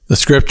The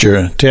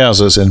scripture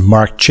tells us in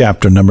Mark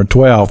chapter number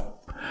 12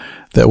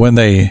 that when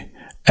they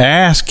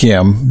asked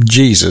him,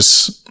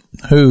 Jesus,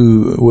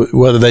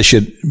 whether they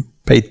should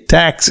pay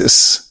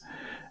taxes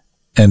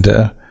and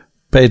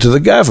pay to the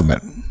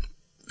government.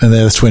 And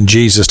that's when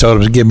Jesus told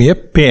him to give me a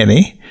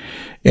penny.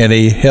 And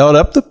he held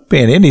up the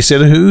penny and he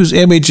said, whose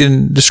image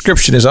and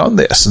description is on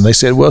this? And they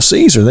said, well,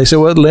 Caesar. And they said,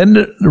 well,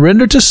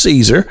 render to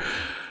Caesar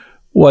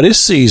what is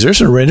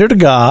Caesar's, and render to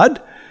God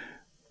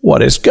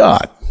what is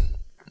God.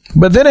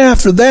 But then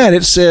after that,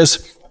 it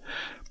says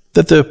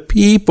that the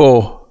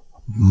people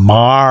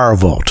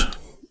marveled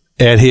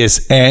at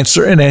his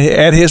answer and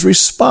at his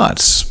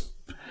response.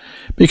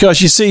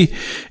 Because you see,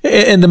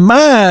 in the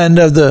mind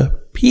of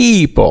the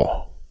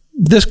people,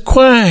 this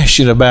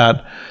question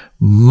about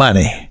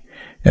money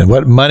and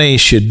what money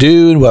should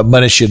do and what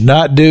money should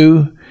not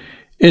do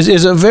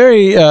is a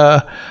very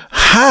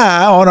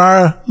high on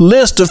our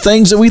list of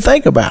things that we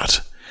think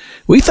about.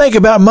 We think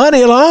about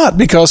money a lot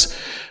because,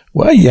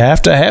 well, you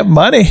have to have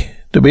money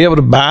to be able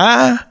to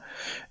buy,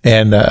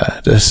 and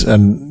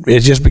it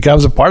just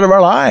becomes a part of our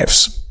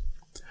lives.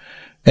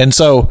 And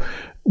so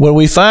when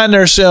we find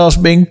ourselves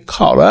being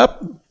caught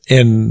up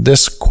in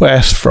this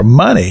quest for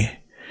money,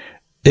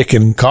 it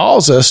can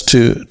cause us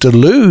to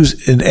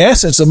lose, in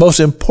essence, the most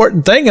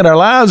important thing in our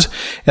lives,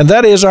 and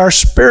that is our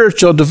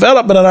spiritual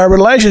development and our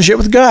relationship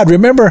with God.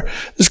 Remember,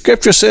 the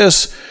scripture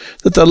says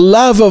that the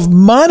love of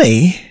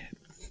money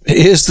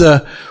is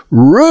the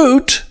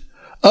root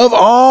of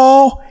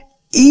all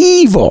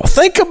evil.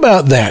 Think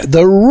about that.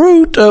 The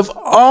root of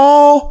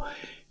all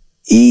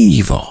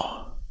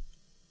evil.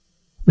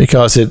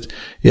 Because it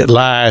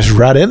lies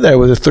right in there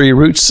with the three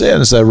root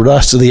sins: the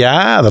lust of the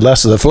eye, the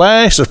lust of the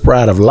flesh, the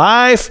pride of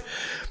life.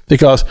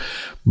 Because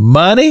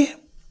money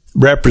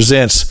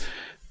represents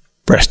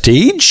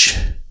prestige.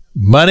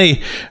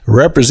 Money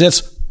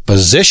represents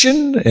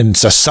position in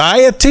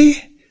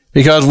society.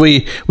 Because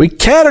we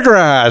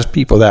categorize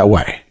people that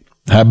way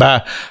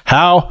by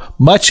how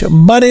much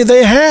money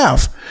they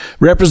have,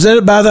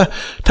 represented by the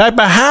type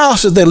of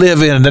house that they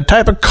live in, the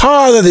type of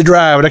car that they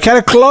drive, the kind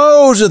of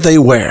clothes that they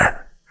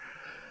wear,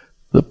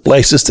 the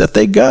places that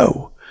they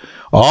go.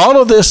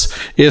 All of this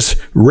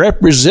is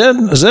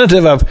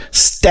representative of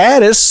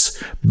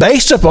status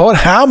based upon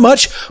how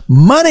much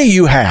money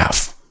you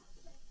have.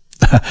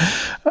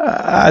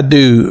 I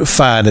do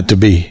find it to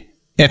be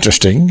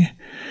interesting.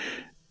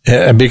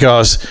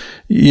 Because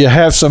you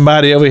have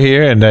somebody over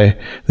here and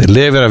they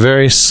live in a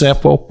very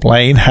simple,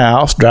 plain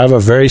house, drive a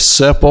very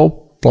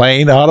simple,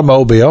 plain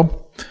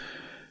automobile,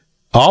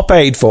 all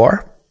paid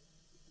for,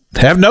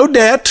 have no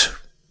debt,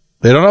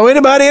 they don't owe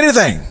anybody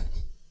anything.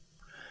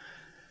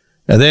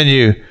 And then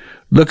you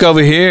look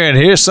over here and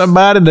here's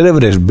somebody that live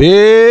in this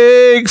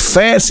big,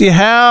 fancy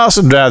house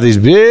and drive these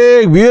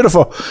big,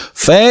 beautiful,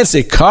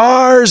 fancy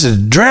cars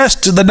and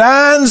dressed to the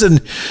nines,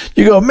 and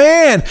you go,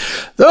 man,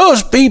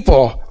 those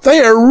people, they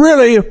are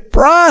really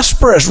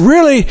prosperous,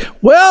 really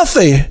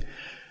wealthy.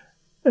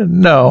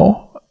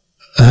 No,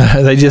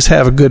 they just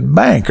have a good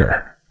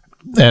banker,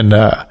 and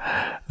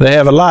they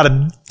have a lot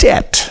of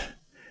debt,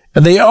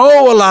 and they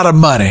owe a lot of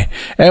money.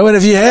 And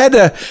if you had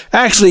to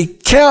actually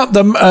count the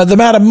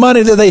amount of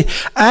money that they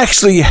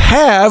actually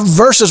have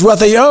versus what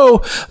they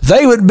owe,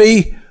 they would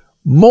be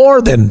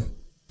more than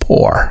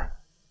poor.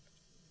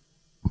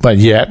 But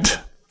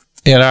yet,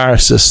 in our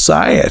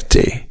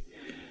society,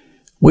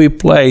 we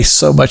place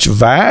so much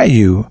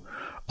value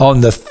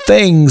on the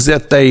things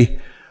that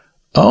they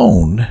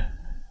own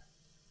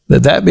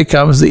that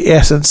becomes the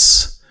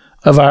essence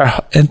of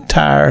our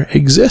entire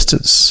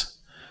existence.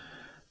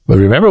 But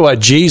remember what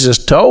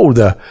Jesus told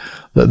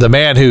the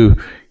man who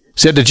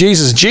said to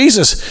Jesus,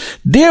 Jesus,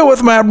 deal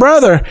with my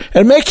brother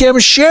and make him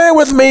share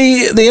with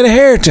me the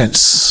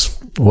inheritance.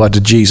 What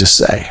did Jesus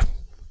say?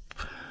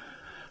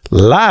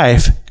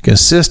 Life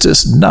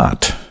consisteth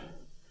not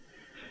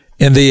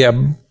in the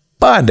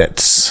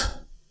abundance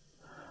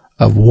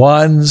of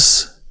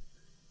one's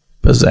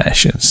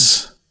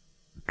possessions.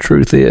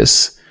 Truth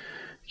is,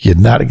 you're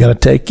not going to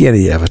take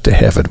any of it to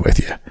heaven with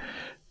you.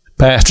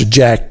 Pastor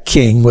Jack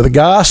King with the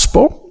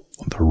gospel,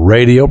 the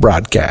radio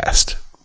broadcast.